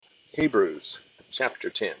Hebrews chapter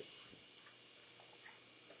 10.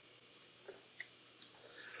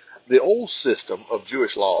 The old system of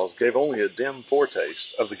Jewish laws gave only a dim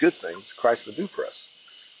foretaste of the good things Christ would do for us.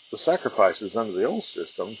 The sacrifices under the old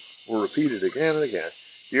system were repeated again and again,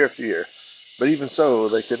 year after year, but even so,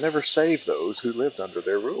 they could never save those who lived under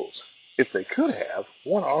their rules. If they could have,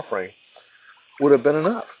 one offering would have been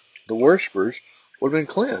enough. The worshippers would have been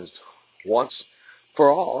cleansed once for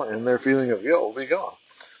all, and their feeling of guilt would be gone.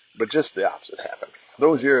 But just the opposite happened.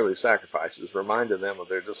 Those yearly sacrifices reminded them of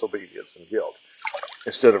their disobedience and guilt,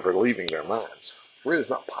 instead of relieving their minds. For it is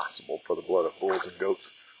not possible for the blood of bulls and goats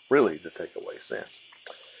really to take away sins.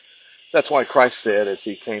 That's why Christ said as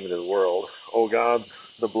he came into the world, "O God,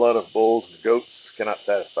 the blood of bulls and goats cannot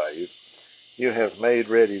satisfy you. You have made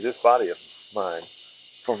ready this body of mine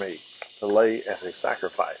for me to lay as a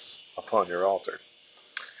sacrifice upon your altar."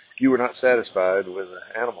 You were not satisfied with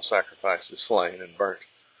the animal sacrifices slain and burnt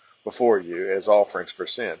before you as offerings for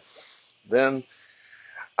sin. Then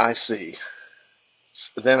I said,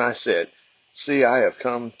 "See, I have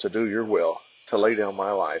come to do your will, to lay down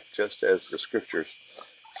my life, just as the scriptures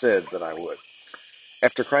said that I would."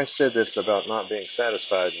 After Christ said this about not being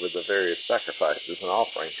satisfied with the various sacrifices and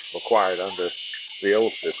offerings required under the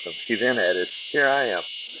old system, he then added, "Here I am.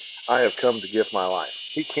 I have come to give my life."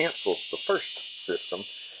 He cancels the first system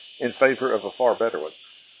in favor of a far better one.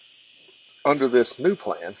 Under this new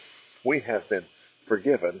plan, we have been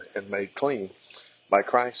forgiven and made clean by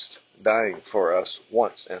Christ dying for us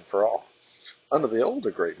once and for all. Under the old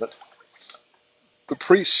agreement, the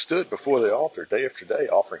priest stood before the altar day after day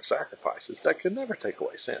offering sacrifices that could never take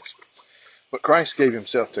away sins. But Christ gave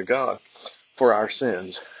himself to God for our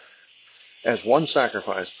sins as one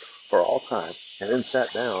sacrifice for all time, and then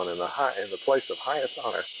sat down in the place of highest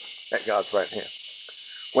honor at God's right hand,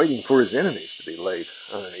 waiting for his enemies to be laid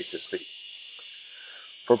underneath his feet.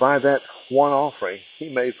 For by that one offering he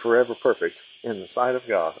made forever perfect in the sight of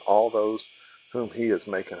God all those whom he is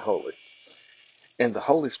making holy. And the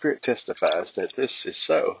Holy Spirit testifies that this is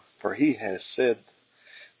so, for he has said,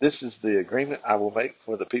 "This is the agreement I will make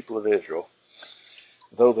with the people of Israel.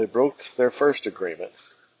 Though they broke their first agreement,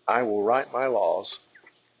 I will write my laws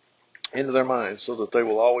into their minds so that they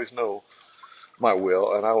will always know my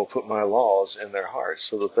will, and I will put my laws in their hearts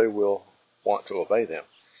so that they will want to obey them."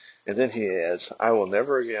 And then he adds, "I will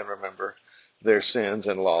never again remember their sins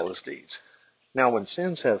and lawless deeds." Now, when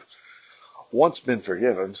sins have once been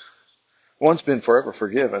forever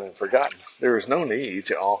forgiven and forgotten, there is no need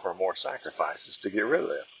to offer more sacrifices to get rid of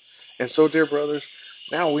them. And so, dear brothers,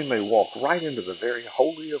 now we may walk right into the very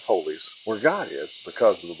holy of holies where God is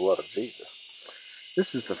because of the blood of Jesus.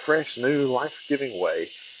 This is the fresh, new, life-giving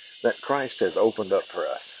way that Christ has opened up for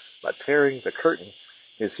us by tearing the curtain,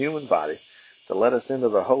 his human body, to let us into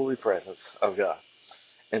the holy presence of God.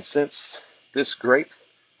 And since this great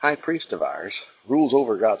high priest of ours rules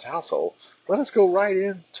over God's household, let us go right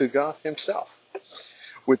in to God himself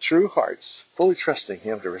with true hearts, fully trusting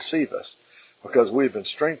him to receive us, because we have been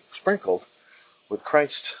sprinkled with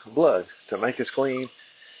Christ's blood to make us clean,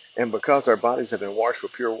 and because our bodies have been washed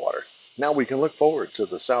with pure water. Now we can look forward to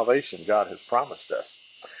the salvation God has promised us.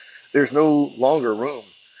 There is no longer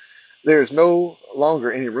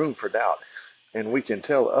any room for doubt, and we can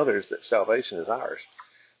tell others that salvation is ours.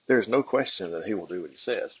 There is no question that he will do what he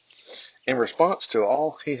says. In response to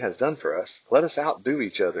all he has done for us, let us outdo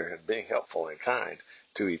each other in being helpful and kind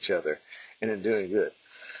to each other and in doing good.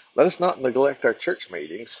 Let us not neglect our church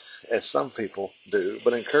meetings, as some people do,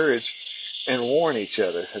 but encourage and warn each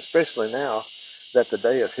other, especially now that the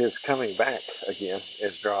day of his coming back again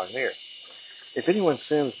is drawing near. If anyone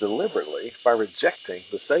sins deliberately by rejecting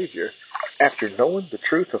the Savior after knowing the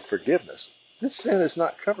truth of forgiveness, this sin is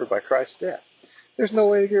not covered by Christ's death. There's no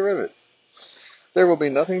way to get rid of it. There will be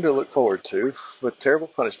nothing to look forward to but terrible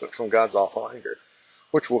punishment from God's awful anger,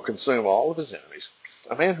 which will consume all of his enemies.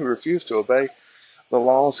 A man who refused to obey the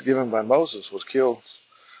laws given by Moses was killed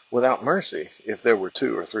without mercy if there were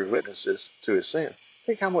 2 or 3 witnesses to his sin.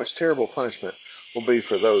 Think how much terrible punishment will be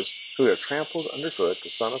for those who have trampled underfoot the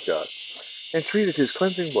Son of God and treated his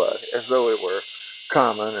cleansing blood as though it were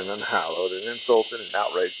common and unhallowed, and insulted and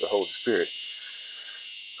outraged the Holy Spirit,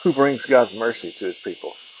 who brings God's mercy to his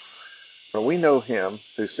people. For we know him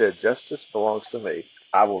who said, "Justice belongs to me,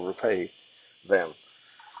 I will repay them,"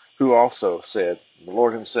 who also said, "The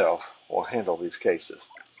Lord himself will handle these cases."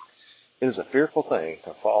 It is a fearful thing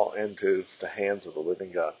to fall into the hands of the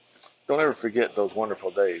living God. Don't ever forget those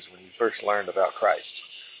wonderful days when you first learned about Christ.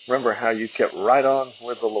 Remember how you kept right on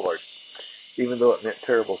with the Lord, even though it meant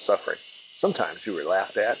terrible suffering. Sometimes you were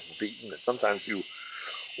laughed at and beaten, and sometimes you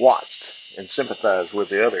watched and sympathized with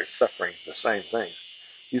the others suffering the same things.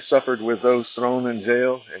 You suffered with those thrown in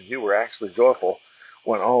jail, and you were actually joyful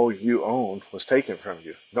when all you owned was taken from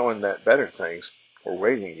you, knowing that better things were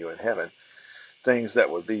waiting you in heaven, things that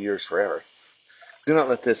would be yours forever. Do not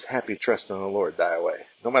let this happy trust in the Lord die away.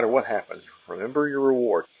 No matter what happens, remember your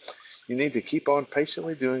reward. You need to keep on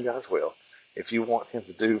patiently doing God's will if you want Him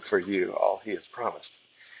to do for you all He has promised.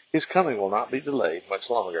 His coming will not be delayed much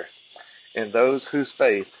longer, and those whose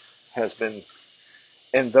faith has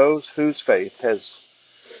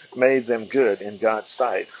made them good in God's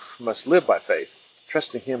sight must live by faith,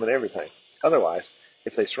 trusting Him in everything. Otherwise,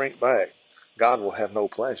 if they shrink back, God will have no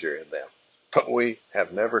pleasure in them. But we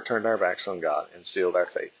have never turned our backs on God and sealed our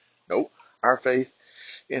faith. Nope, our faith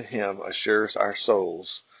in Him assures our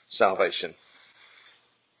soul's salvation.